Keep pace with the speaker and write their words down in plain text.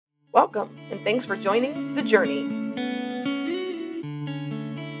Welcome, and thanks for joining The Journey.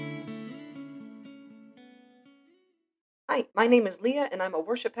 Hi, my name is Leah, and I'm a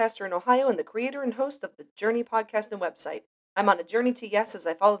worship pastor in Ohio and the creator and host of the Journey podcast and website. I'm on a journey to yes as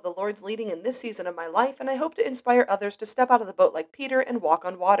I follow the Lord's leading in this season of my life, and I hope to inspire others to step out of the boat like Peter and walk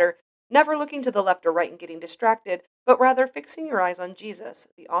on water, never looking to the left or right and getting distracted, but rather fixing your eyes on Jesus,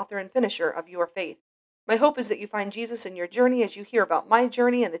 the author and finisher of your faith. My hope is that you find Jesus in your journey as you hear about my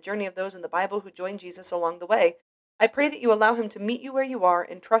journey and the journey of those in the Bible who joined Jesus along the way. I pray that you allow him to meet you where you are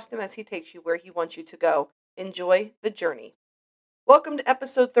and trust him as he takes you where he wants you to go. Enjoy the journey. Welcome to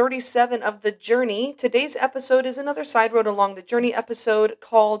episode 37 of The Journey. Today's episode is another side road along the journey episode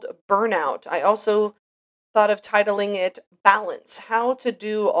called Burnout. I also thought of titling it Balance, How to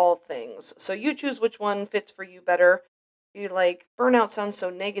Do All Things. So you choose which one fits for you better. You're like, burnout sounds so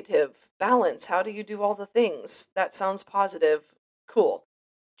negative. Balance, how do you do all the things? That sounds positive. Cool.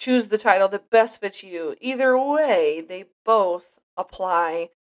 Choose the title that best fits you. Either way, they both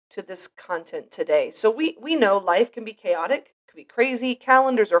apply to this content today. So we know life can be chaotic, can be crazy.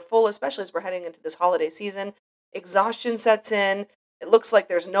 Calendars are full, especially as we're heading into this holiday season. Exhaustion sets in. It looks like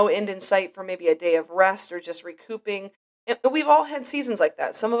there's no end in sight for maybe a day of rest or just recouping. And we've all had seasons like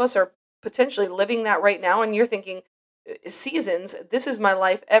that. Some of us are potentially living that right now, and you're thinking, seasons, this is my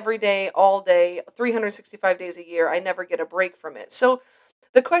life every day, all day, 365 days a year. I never get a break from it. So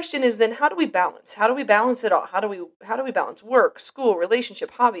the question is then, how do we balance? How do we balance it all? How do we balance work, school, relationship,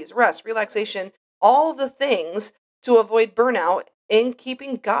 hobbies, rest, relaxation, all the things to avoid burnout and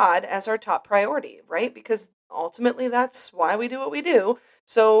keeping God as our top priority, right? Because ultimately that's why we do what we do.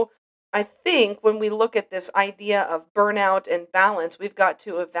 So I think when we look at this idea of burnout and balance, we've got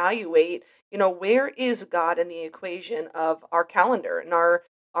to evaluate, where is God in the equation of our calendar and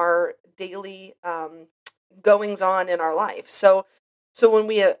our daily goings on in our life. So when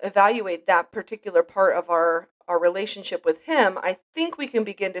we evaluate that particular part of our relationship with him, I think we can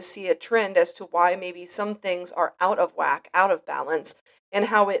begin to see a trend as to why maybe some things are out of whack, out of balance, and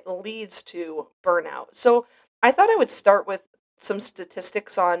how it leads to burnout. So I thought I would start with some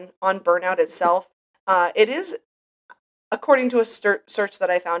statistics on burnout itself. It is, according to a search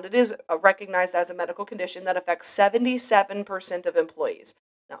that I found, it is recognized as a medical condition that affects 77% of employees.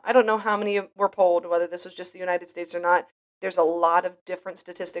 Now, I don't know how many were polled, whether this was just the United States or not. There's a lot of different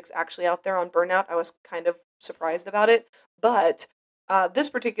statistics actually out there on burnout. I was kind of surprised about it. But this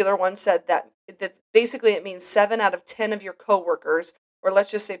particular one said that basically it means 7 out of 10 of your coworkers, or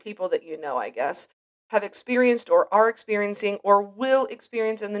let's just say people that you know, I guess, have experienced or are experiencing or will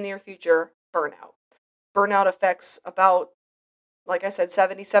experience in the near future burnout. Burnout affects about, like I said,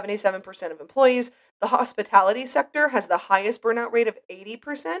 77% of employees. The hospitality sector has the highest burnout rate of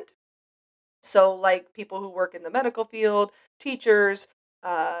 80%. So, like people who work in the medical field, teachers,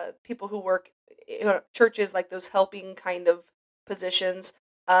 people who work in churches, like those helping kind of positions.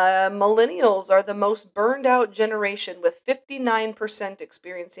 Millennials are the most burned out generation, with 59%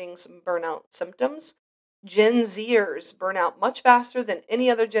 experiencing some burnout symptoms. Gen Zers burn out much faster than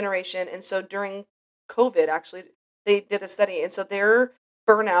any other generation. And so during COVID, actually, they did a study. And so their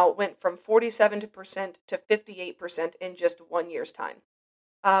burnout went from 47% to 58% in just 1 year's time.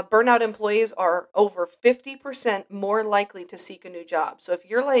 Burnout employees are over 50% more likely to seek a new job. So if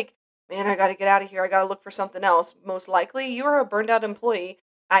you're like, man, I got to get out of here, I got to look for something else, most likely you're a burned out employee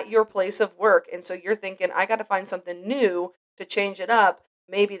at your place of work. And so you're thinking, I got to find something new to change it up.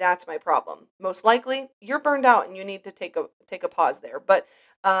 Maybe that's my problem. Most likely you're burned out and you need to take a pause there. But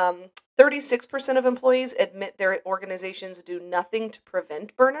 36% of employees admit their organizations do nothing to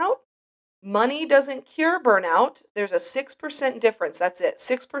prevent burnout. Money doesn't cure burnout. There's a 6% difference. That's it.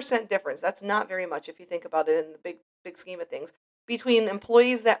 6% difference. That's not very much if you think about it in the big scheme of things. Between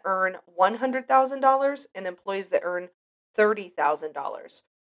employees that earn $100,000 and employees that earn $30,000.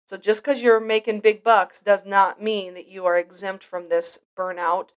 So just because you're making big bucks does not mean that you are exempt from this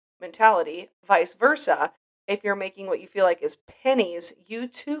burnout mentality. Vice versa, if you're making what you feel like is pennies, you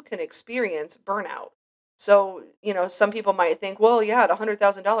too can experience burnout. So, some people might think, well, yeah, at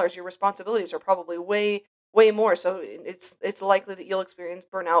 $100,000, your responsibilities are probably way, way more. So it's likely that you'll experience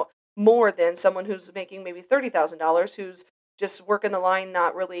burnout more than someone who's making maybe $30,000, who's just working the line,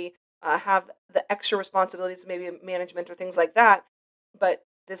 not really have the extra responsibilities, maybe management or things like that. But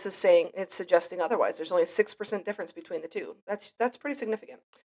it's suggesting otherwise. There's only a 6% difference between the two. That's pretty significant.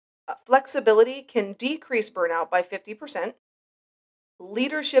 Flexibility can decrease burnout by 50%.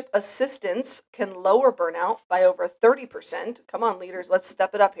 Leadership assistance can lower burnout by over 30%. Come on, leaders, let's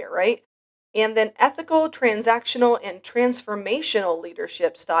step it up here, right? And then ethical, transactional, and transformational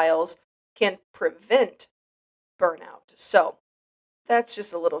leadership styles can prevent burnout. So That's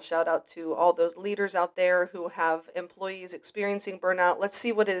just a little shout out to all those leaders out there who have employees experiencing burnout. Let's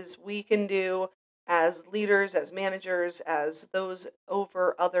see what it is we can do as leaders, as managers, as those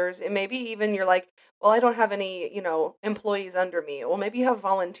over others. And maybe even you're like, well, I don't have any, employees under me. Well, maybe you have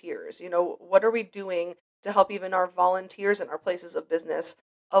volunteers. What are we doing to help even our volunteers in our places of business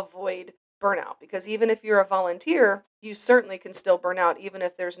avoid burnout? Because even if you're a volunteer, you certainly can still burn out, even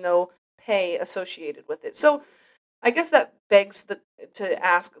if there's no pay associated with it. So, I guess that begs to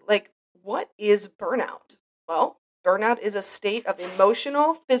ask, like, what is burnout? Well, burnout is a state of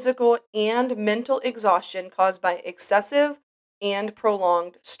emotional, physical, and mental exhaustion caused by excessive and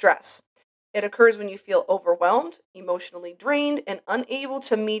prolonged stress. It occurs when you feel overwhelmed, emotionally drained, and unable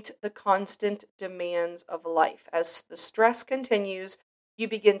to meet the constant demands of life. As the stress continues, you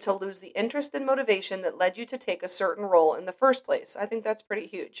begin to lose the interest and motivation that led you to take a certain role in the first place. I think that's pretty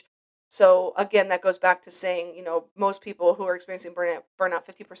huge. So again, that goes back to saying, most people who are experiencing burnout,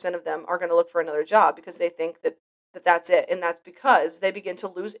 50% of them are going to look for another job because they think that that's it. And that's because they begin to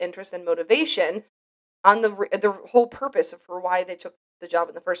lose interest and motivation on the whole purpose for why they took the job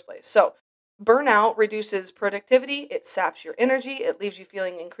in the first place. So burnout reduces productivity, it saps your energy, it leaves you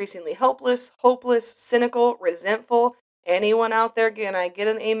feeling increasingly helpless, hopeless, cynical, resentful. Anyone out there, can I get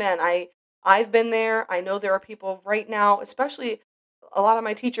an amen? I've been there. I know there are people right now, especially a lot of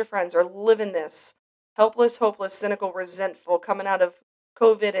my teacher friends are living this helpless, hopeless, cynical, resentful, coming out of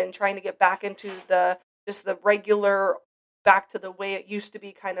COVID and trying to get back into the regular, back to the way it used to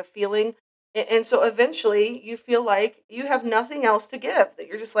be kind of feeling. And so eventually you feel like you have nothing else to give, that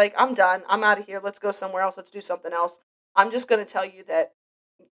you're just like, I'm done. I'm out of here. Let's go somewhere else. Let's do something else. I'm just going to tell you that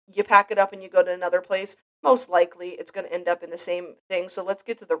you pack it up and you go to another place. Most likely it's going to end up in the same thing. So let's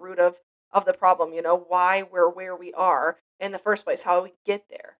get to the root of the problem, why we're where we are in the first place, how we get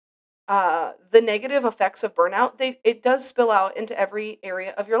there. The negative effects of burnout, it does spill out into every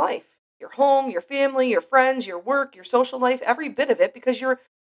area of your life. Your home, your family, your friends, your work, your social life, every bit of it, because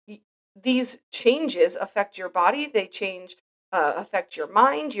these changes affect your body, they affect your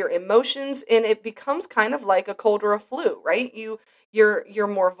mind, your emotions, and it becomes kind of like a cold or a flu, right? You're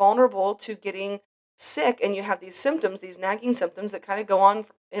more vulnerable to getting sick, and you have these symptoms, these nagging symptoms that kind of go on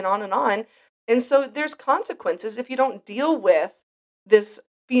and on and on. And so there's consequences if you don't deal with this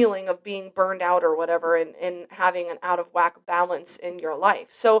feeling of being burned out or whatever, and having an out of whack balance in your life.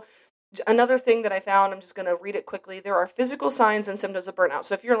 So another thing that I found, I'm just going to read it quickly. There are physical signs and symptoms of burnout.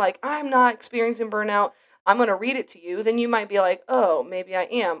 So if you're like, I'm not experiencing burnout, I'm going to read it to you, then you might be like, oh, maybe I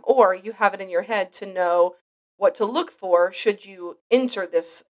am. Or you have it in your head to know what to look for should you enter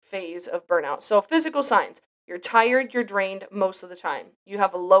this phase of burnout. So physical signs: you're tired, you're drained most of the time. You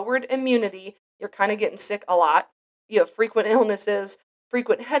have a lowered immunity, you're kind of getting sick a lot. You have frequent illnesses,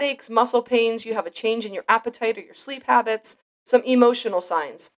 frequent headaches, muscle pains, you have a change in your appetite or your sleep habits. Some emotional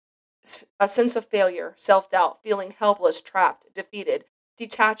signs: a sense of failure, self-doubt, feeling helpless, trapped, defeated.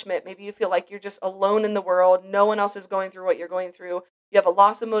 Detachment, maybe you feel like you're just alone in the world, no one else is going through what you're going through. You have a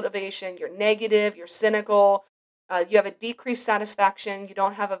loss of motivation, you're negative, you're cynical, you have a decreased satisfaction, you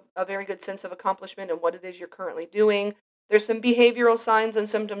don't have a very good sense of accomplishment in what it is you're currently doing. There's some behavioral signs and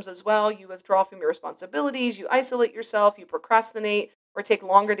symptoms as well. You withdraw from your responsibilities, you isolate yourself, you procrastinate, or take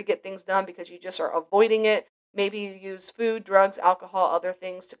longer to get things done because you just are avoiding it. Maybe you use food, drugs, alcohol, other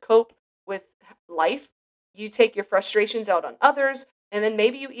things to cope with life. You take your frustrations out on others, and then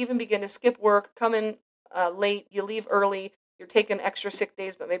maybe you even begin to skip work, come in late, you leave early, you're taking extra sick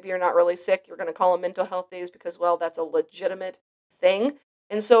days, but maybe you're not really sick. You're going to call them mental health days because, well, that's a legitimate thing.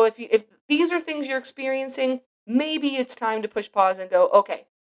 And so if these are things you're experiencing, maybe it's time to push pause and go, okay,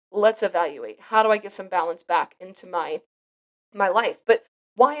 let's evaluate. How do I get some balance back into my life? But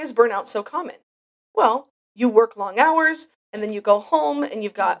why is burnout so common? Well, you work long hours, and then you go home and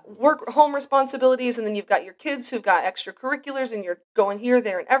you've got work home responsibilities, and then you've got your kids who've got extracurriculars, and you're going here,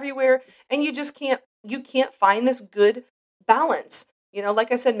 there, and everywhere, and you can't find this good balance.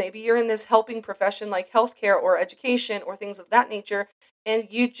 Like I said, maybe you're in this helping profession like healthcare or education or things of that nature, and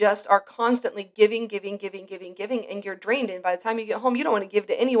you just are constantly giving, giving, giving, giving, giving, and you're drained. And by the time you get home, you don't want to give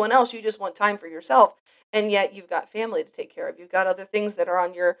to anyone else. You just want time for yourself. And yet you've got family to take care of. You've got other things that are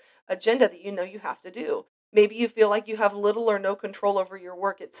on your agenda that you have to do. Maybe you feel like you have little or no control over your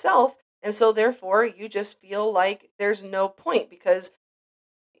work itself. And so therefore you just feel like there's no point because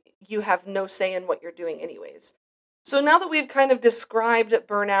you have no say in what you're doing anyways. So now that we've kind of described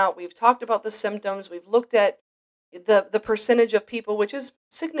burnout, we've talked about the symptoms, we've looked at the percentage of people, which is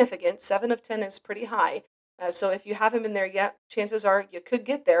significant. 7 of 10 is pretty high. So if you haven't been there yet, chances are you could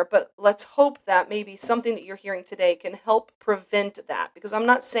get there. But let's hope that maybe something that you're hearing today can help prevent that. Because I'm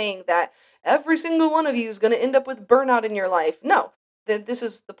not saying that every single one of you is going to end up with burnout in your life. No, this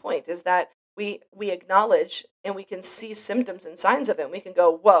is the point, is that we acknowledge and we can see symptoms and signs of it. And we can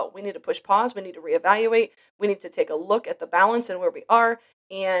go, whoa, we need to push pause. We need to reevaluate. We need to take a look at the balance and where we are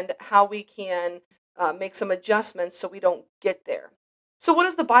and how we can make some adjustments so we don't get there. So what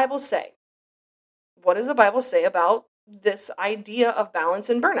does the Bible say? What does the Bible say about this idea of balance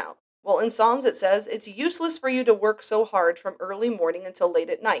and burnout? Well, in Psalms it says, it's useless for you to work so hard from early morning until late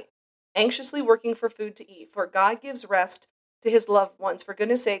at night, anxiously working for food to eat, for God gives rest to his loved ones. For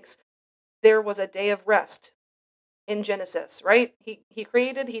goodness sakes, there was a day of rest in Genesis, right? He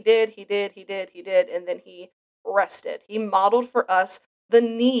created, he did, and then he rested. He modeled for us the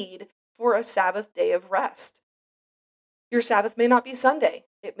need for a Sabbath day of rest. Your Sabbath may not be Sunday.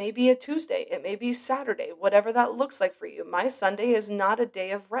 It may be a Tuesday. It may be Saturday, whatever that looks like for you. My Sunday is not a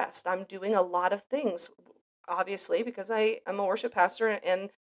day of rest. I'm doing a lot of things, obviously, because I'm a worship pastor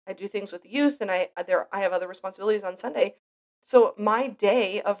and I do things with the youth and I have other responsibilities on Sunday. So my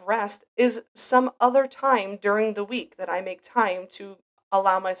day of rest is some other time during the week that I make time to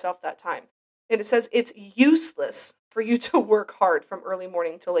allow myself that time. And it says it's useless for you to work hard from early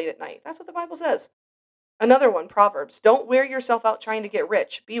morning till late at night. That's what the Bible says. Another one, Proverbs. Don't wear yourself out trying to get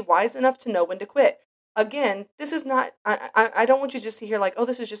rich. Be wise enough to know when to quit. Again, this is not, I don't want you just to hear like, oh,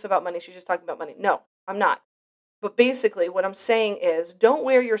 this is just about money. She's just talking about money. No, I'm not. But basically what I'm saying is don't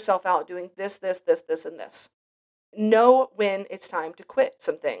wear yourself out doing this, and this. Know when it's time to quit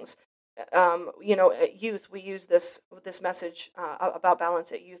some things. At youth, we use this message about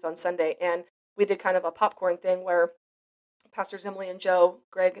balance at youth on Sunday. And we did kind of a popcorn thing where Pastors Emily and Joe,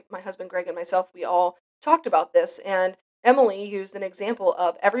 Greg, my husband Greg, and myself, we all talked about this. And Emily used an example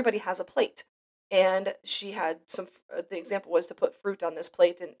of everybody has a plate. And she had the example was to put fruit on this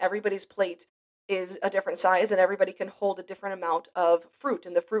plate, and everybody's plate is a different size, and everybody can hold a different amount of fruit.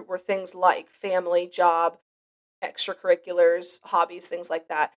 And the fruit were things like family, job, extracurriculars, hobbies, things like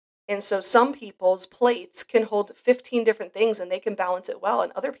that. And so some people's plates can hold 15 different things and they can balance it well.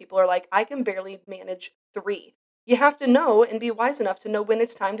 And other people are like, I can barely manage 3. You have to know and be wise enough to know when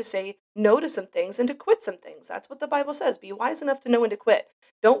it's time to say no to some things and to quit some things. That's what the Bible says. Be wise enough to know when to quit.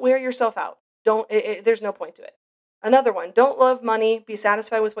 Don't wear yourself out. There's no point to it. Another one, don't love money. Be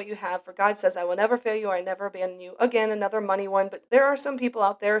satisfied with what you have. For God says, I will never fail you. I never abandon you. Again, another money one. But there are some people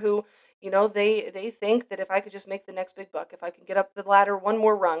out there who, they think that if I could just make the next big buck, if I can get up the ladder one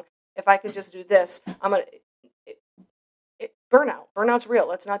more rung, if I can just do this, burnout. Burnout's real.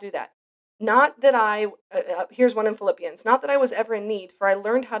 Let's not do that. Not that here's one in Philippians, not that I was ever in need, for I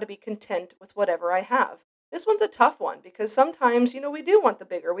learned how to be content with whatever I have. This one's a tough one because sometimes, we do want the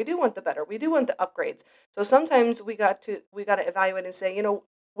bigger, we do want the better, we do want the upgrades. So sometimes we got to evaluate and say,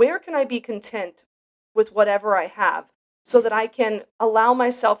 where can I be content with whatever I have so that I can allow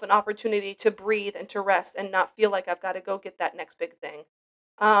myself an opportunity to breathe and to rest and not feel like I've got to go get that next big thing.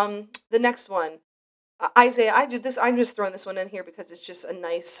 The next one, Isaiah, I'm just throwing this one in here because it's just a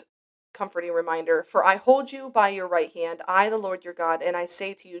nice comforting reminder. For I hold you by your right hand, I, the Lord your God, and I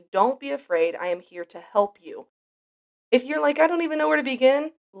say to you, don't be afraid. I am here to help you. If you're like, I don't even know where to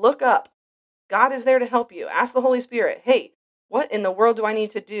begin, look up. God is there to help you. Ask the Holy Spirit, hey, what in the world do I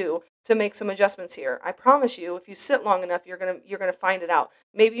need to do to make some adjustments here? I promise you, if you sit long enough, you're gonna find it out.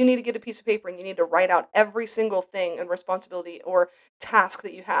 Maybe you need to get a piece of paper and you need to write out every single thing and responsibility or task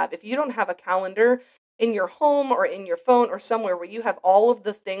that you have. If you don't have a calendar in your home or in your phone or somewhere where you have all of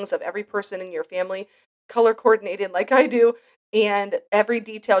the things of every person in your family color coordinated like I do and every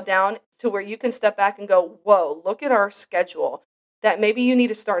detail down to where you can step back and go, whoa, look at our schedule, that maybe you need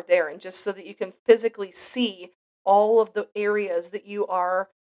to start there, and just so that you can physically see all of the areas that you are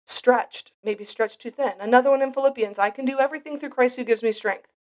maybe stretched too thin. Another one in Philippians, I can do everything through Christ who gives me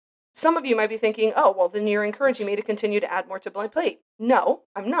strength. Some of you might be thinking, oh, well, then you're encouraging me to continue to add more to my plate. No,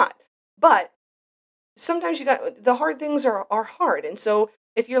 I'm not. But sometimes the hard things are hard. And so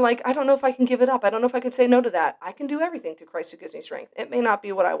if you're like, I don't know if I can give it up, I don't know if I can say no to that, I can do everything through Christ who gives me strength. It may not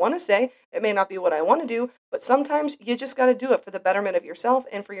be what I want to say, it may not be what I want to do, but sometimes you just got to do it for the betterment of yourself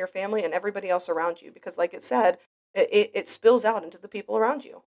and for your family and everybody else around you. Because like it said, it spills out into the people around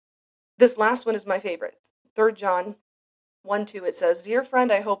you. This last one is my favorite. 3 John 1:2, it says, Dear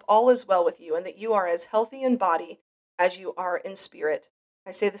friend, I hope all is well with you and that you are as healthy in body as you are in spirit.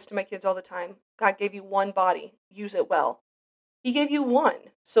 I say this to my kids all the time. God gave you one body. Use it well. He gave you one.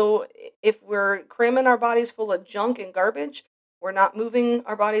 So if we're cramming our bodies full of junk and garbage, we're not moving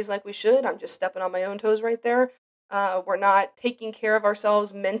our bodies like we should. I'm just stepping on my own toes right there. We're not taking care of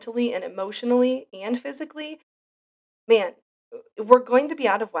ourselves mentally and emotionally and physically. Man, we're going to be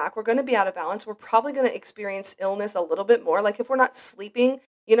out of whack. We're going to be out of balance. We're probably going to experience illness a little bit more. Like if we're not sleeping,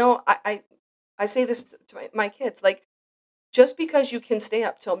 I say this to my kids, like, Just because you can stay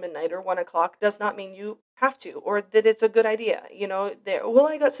up till midnight or 1 o'clock does not mean you have to, or that it's a good idea. Well,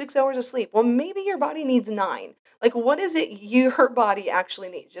 I got 6 hours of sleep. Well, maybe your body needs nine. Like, what is it your body actually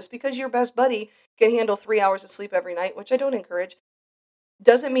needs? Just because your best buddy can handle 3 hours of sleep every night, which I don't encourage,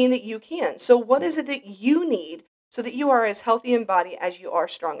 doesn't mean that you can. So what is it that you need so that you are as healthy in body as you are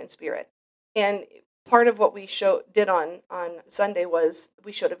strong in spirit? And part of what we did on Sunday was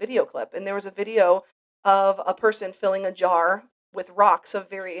we showed a video clip, and there was a video of a person filling a jar with rocks of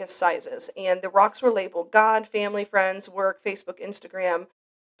various sizes, and the rocks were labeled God, family, friends, work, Facebook, Instagram,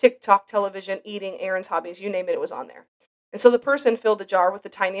 TikTok, television, eating, errands, hobbies, you name it, it was on there. And so the person filled the jar with the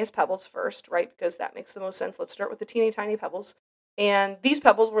tiniest pebbles first, right? Because that makes the most sense. Let's start with the teeny tiny pebbles. And these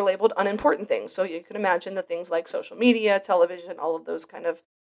pebbles were labeled unimportant things. So you can imagine the things like social media, television, all of those kind of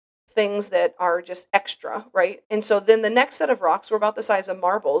things that are just extra, right? And so then the next set of rocks were about the size of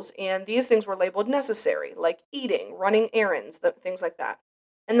marbles, and these things were labeled necessary, like eating, running errands, things like that.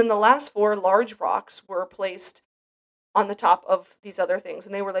 And then the last four large rocks were placed on the top of these other things,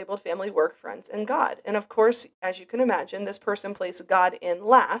 and they were labeled family, work, friends, and God. And of course, as you can imagine, this person placed God in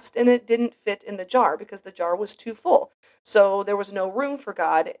last, and it didn't fit in the jar because the jar was too full. So there was no room for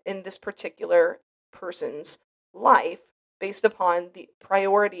God in this particular person's life based upon the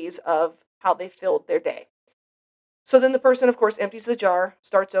priorities of how they filled their day. So then the person, of course, empties the jar,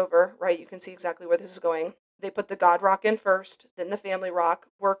 starts over, right? You can see exactly where this is going. They put the God rock in first, then the family rock,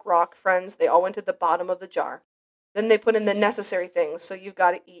 work rock, friends. They all went to the bottom of the jar. Then they put in the necessary things. So you've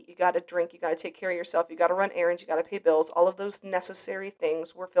got to eat, you got to drink, you got to take care of yourself, you got to run errands, you got to pay bills. All of those necessary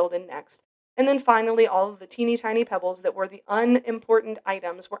things were filled in next. And then finally, all of the teeny tiny pebbles that were the unimportant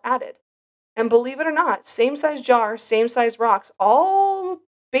items were added. And believe it or not, same size jar, same size rocks, all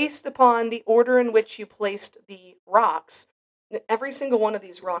based upon the order in which you placed the rocks. Every single one of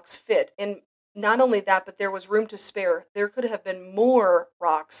these rocks fit. And not only that, but there was room to spare. There could have been more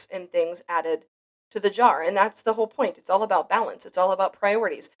rocks and things added to the jar. And that's the whole point. It's all about balance. It's all about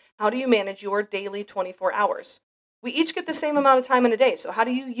priorities. How do you manage your daily 24 hours? We each get the same amount of time in a day. So how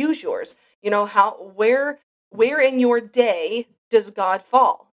do you use yours? Where in your day does God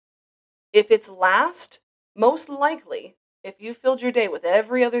fall? If it's last, most likely, if you filled your day with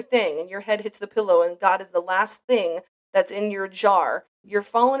every other thing and your head hits the pillow and God is the last thing that's in your jar, you're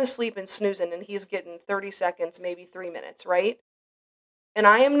falling asleep and snoozing and he's getting 30 seconds, maybe 3 minutes, right? And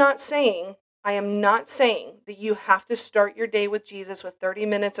I am not saying that you have to start your day with Jesus with 30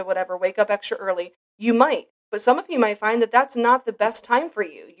 minutes or whatever, wake up extra early. You might, but some of you might find that that's not the best time for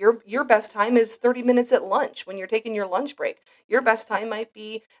you. Your best time is 30 minutes at lunch when you're taking your lunch break. Your best time might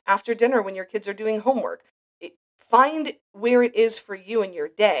be after dinner when your kids are doing homework. Find where it is for you in your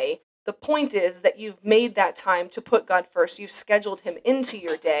day. The point is that you've made that time to put God first. You've scheduled him into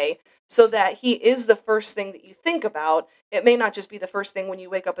your day so that he is the first thing that you think about. It may not just be the first thing when you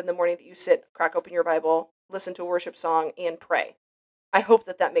wake up in the morning that you sit, crack open your Bible, listen to a worship song, and pray. I hope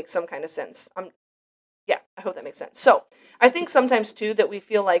that makes some kind of sense. I hope that makes sense. So I think sometimes too that we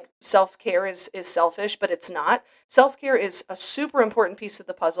feel like self-care is selfish, but it's not. Self-care is a super important piece of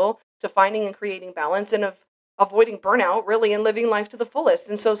the puzzle to finding and creating balance and of avoiding burnout, really, and living life to the fullest.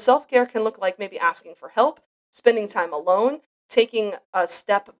 And so self-care can look like maybe asking for help, spending time alone, taking a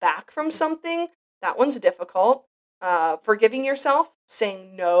step back from something. That one's difficult. Forgiving yourself,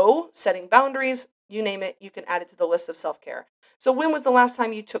 saying no, setting boundaries, you name it, you can add it to the list of self-care. So when was the last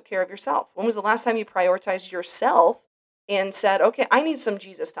time you took care of yourself? When was the last time you prioritized yourself and said, okay, I need some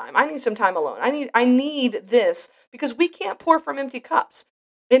Jesus time. I need some time alone. I need this, because we can't pour from empty cups.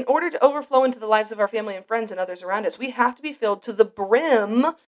 In order to overflow into the lives of our family and friends and others around us, we have to be filled to the brim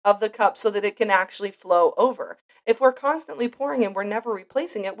of the cup so that it can actually flow over. If we're constantly pouring and we're never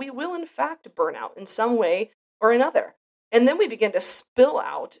replacing it, we will in fact burn out in some way or another. And then we begin to spill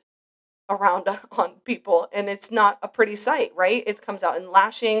out around on people, and it's not a pretty sight, right? It comes out in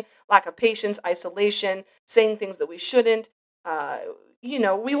lashing, lack of patience, isolation, saying things that we shouldn't.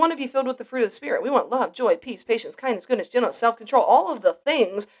 We want to be filled with the fruit of the Spirit. We want love, joy, peace, patience, kindness, goodness, gentleness, self-control, all of the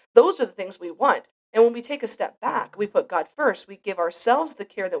things. Those are the things we want. And when we take a step back, we put God first, we give ourselves the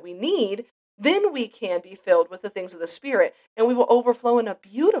care that we need, then we can be filled with the things of the Spirit, and we will overflow in a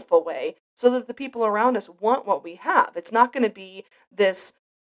beautiful way so that the people around us want what we have. It's not going to be this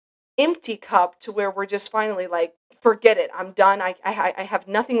empty cup to where we're just finally like, forget it, I'm done, I have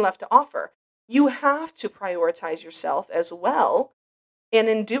nothing left to offer. You have to prioritize yourself as well, and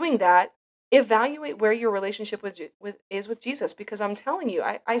in doing that, evaluate where your relationship is with Jesus, because I'm telling you,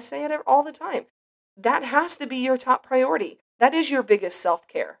 I say it all the time, that has to be your top priority. That is your biggest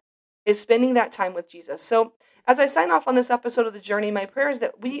self-care, is spending that time with Jesus. So As I sign off on this episode of The Journey, my prayer is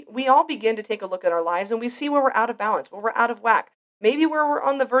that we all begin to take a look at our lives and we see where we're out of balance, where we're out of whack, maybe where we're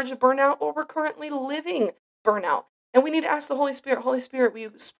on the verge of burnout or we're currently living burnout. And we need to ask the Holy Spirit, will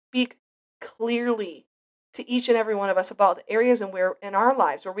you speak clearly to each and every one of us about the areas in our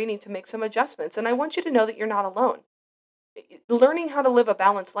lives where we need to make some adjustments. And I want you to know that you're not alone. Learning how to live a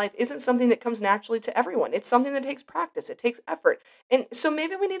balanced life isn't something that comes naturally to everyone. It's something that takes practice, it takes effort. And so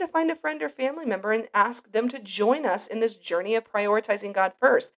maybe we need to find a friend or family member and ask them to join us in this journey of prioritizing God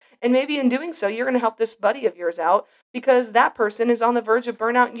first. And maybe in doing so, you're going to help this buddy of yours out because that person is on the verge of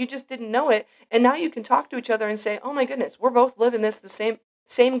burnout and you just didn't know it. And now you can talk to each other and say, "Oh my goodness, we're both living this the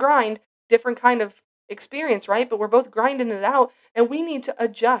same grind, different kind of experience, right? But we're both grinding it out and we need to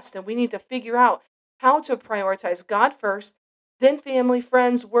adjust and we need to figure out how to prioritize God first, then family,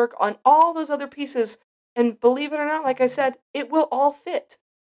 friends, work on all those other pieces. And believe it or not, like I said, it will all fit.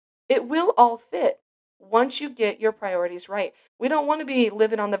 It will all fit once you get your priorities right. We don't want to be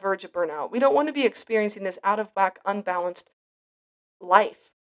living on the verge of burnout. We don't want to be experiencing this out of whack, unbalanced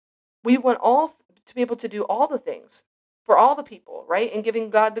life. We want to be able to do all the things for all the people, right? And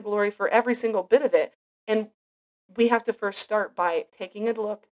giving God the glory for every single bit of it. And we have to first start by taking a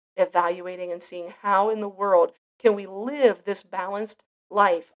look, evaluating, and seeing how in the world can we live this balanced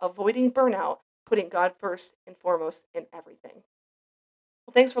life, avoiding burnout, putting God first and foremost in everything.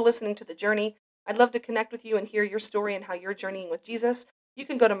 Well, thanks for listening to The Journey. I'd love to connect with you and hear your story and how you're journeying with Jesus. You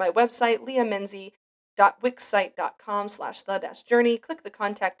can go to my website, leahmenzie.wixsite.com/the-journey. Click the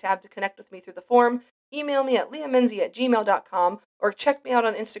contact tab to connect with me through the form. Email me at leahmenzie@gmail.com or check me out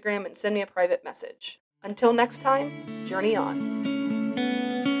on Instagram and send me a private message. Until next time, journey on.